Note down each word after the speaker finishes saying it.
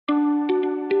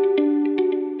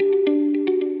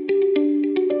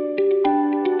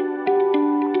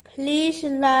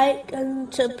Please like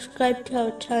and subscribe to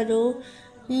our channel.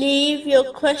 Leave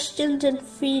your questions and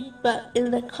feedback in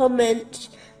the comments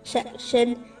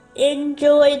section.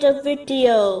 Enjoy the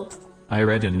video. I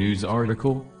read a news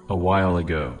article a while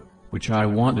ago, which I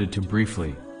wanted to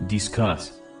briefly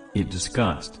discuss. It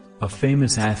discussed a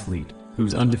famous athlete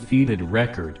whose undefeated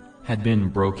record had been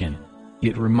broken.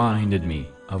 It reminded me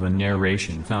of a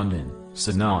narration found in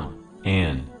Sunan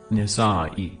and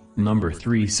Nisa'i, number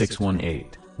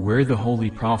 3618, where the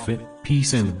Holy Prophet,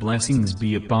 peace and blessings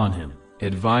be upon him,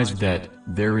 advised that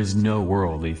there is no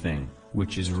worldly thing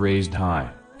which is raised high,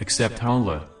 except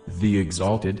Allah, the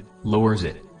Exalted, lowers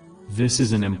it. This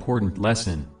is an important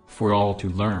lesson for all to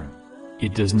learn.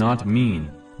 It does not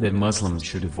mean that Muslims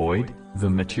should avoid the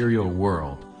material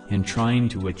world in trying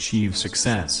to achieve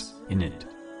success in it.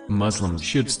 Muslims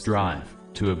should strive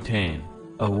to obtain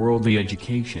a worldly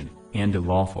education and a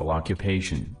lawful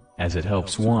occupation, as it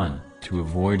helps one to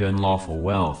avoid unlawful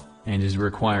wealth and is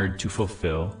required to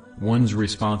fulfill one's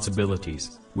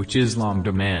responsibilities, which Islam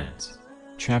demands.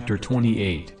 Chapter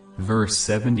 28, verse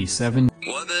 77.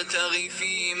 وَابْتَغِ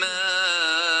فِيمَا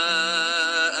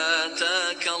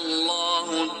آتَاكَ اللَّهُ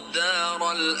الدَّارَ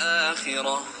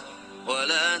الْآخِرَةَ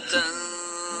وَلَا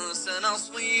تَنْسَ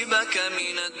نَصِيبَكَ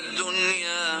مِنَ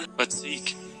الدُّنْيَا. But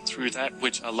seek, through that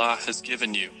which Allah has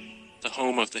given you, the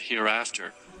home of the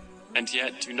hereafter, and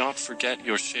yet do not forget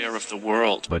your share of the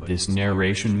world. But this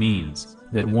narration means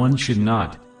that one should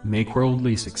not make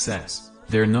worldly success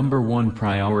their number one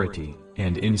priority,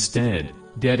 and instead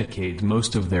dedicate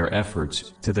most of their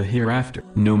efforts to the hereafter.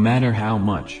 No matter how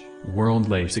much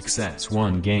worldly success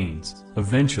one gains,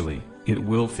 eventually it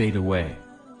will fade away.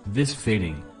 This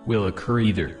fading will occur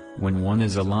either when one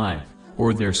is alive,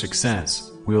 or their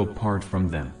success will part from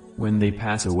them when they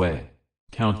pass away.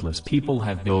 Countless people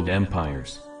have built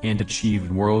empires and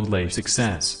achieved worldly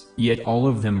success, yet all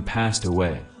of them passed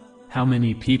away. How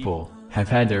many people have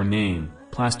had their name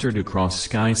plastered across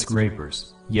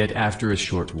skyscrapers, yet after a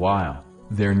short while,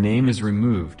 their name is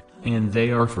removed, and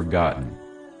they are forgotten?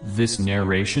 This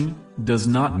narration does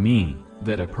not mean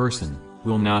that a person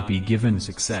will not be given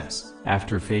success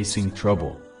after facing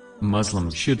trouble.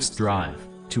 Muslims should strive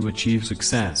to achieve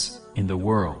success in the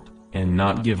world, and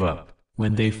not give up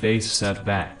when they face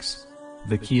setbacks.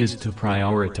 The key is to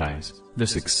prioritize the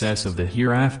success of the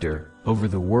hereafter over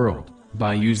the world,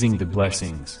 by using the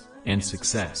blessings and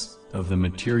success of the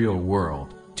material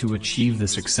world to achieve the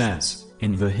success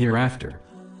in the hereafter.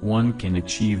 One can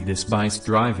achieve this by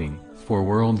striving for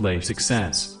worldly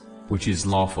success, which is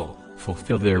lawful,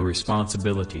 fulfill their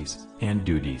responsibilities and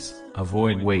duties,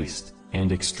 avoid waste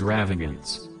and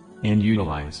extravagance, and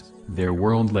utilize their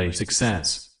worldly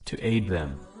success to aid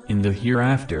them in the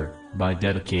hereafter by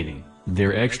dedicating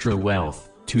their extra wealth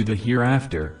to the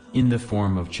hereafter in the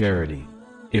form of charity.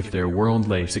 If their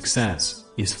worldly success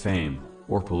is fame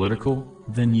or political,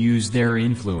 then use their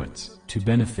influence to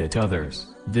benefit others.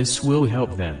 This will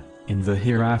help them in the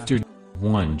hereafter.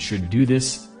 One should do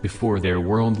this before their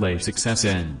worldly success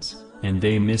ends, and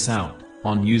they miss out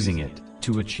on using it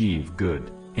to achieve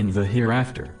good in the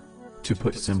hereafter. To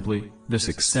put simply, the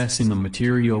success in the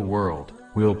material world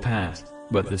will pass,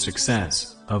 but the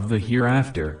success of the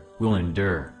hereafter will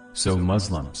endure, so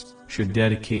Muslims should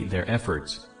dedicate their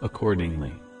efforts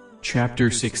accordingly.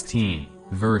 Chapter 16,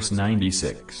 verse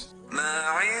 96.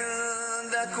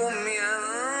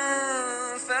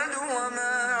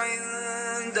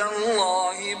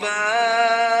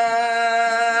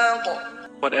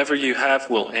 Whatever you have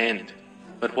will end,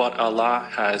 but what Allah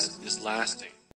has is lasting.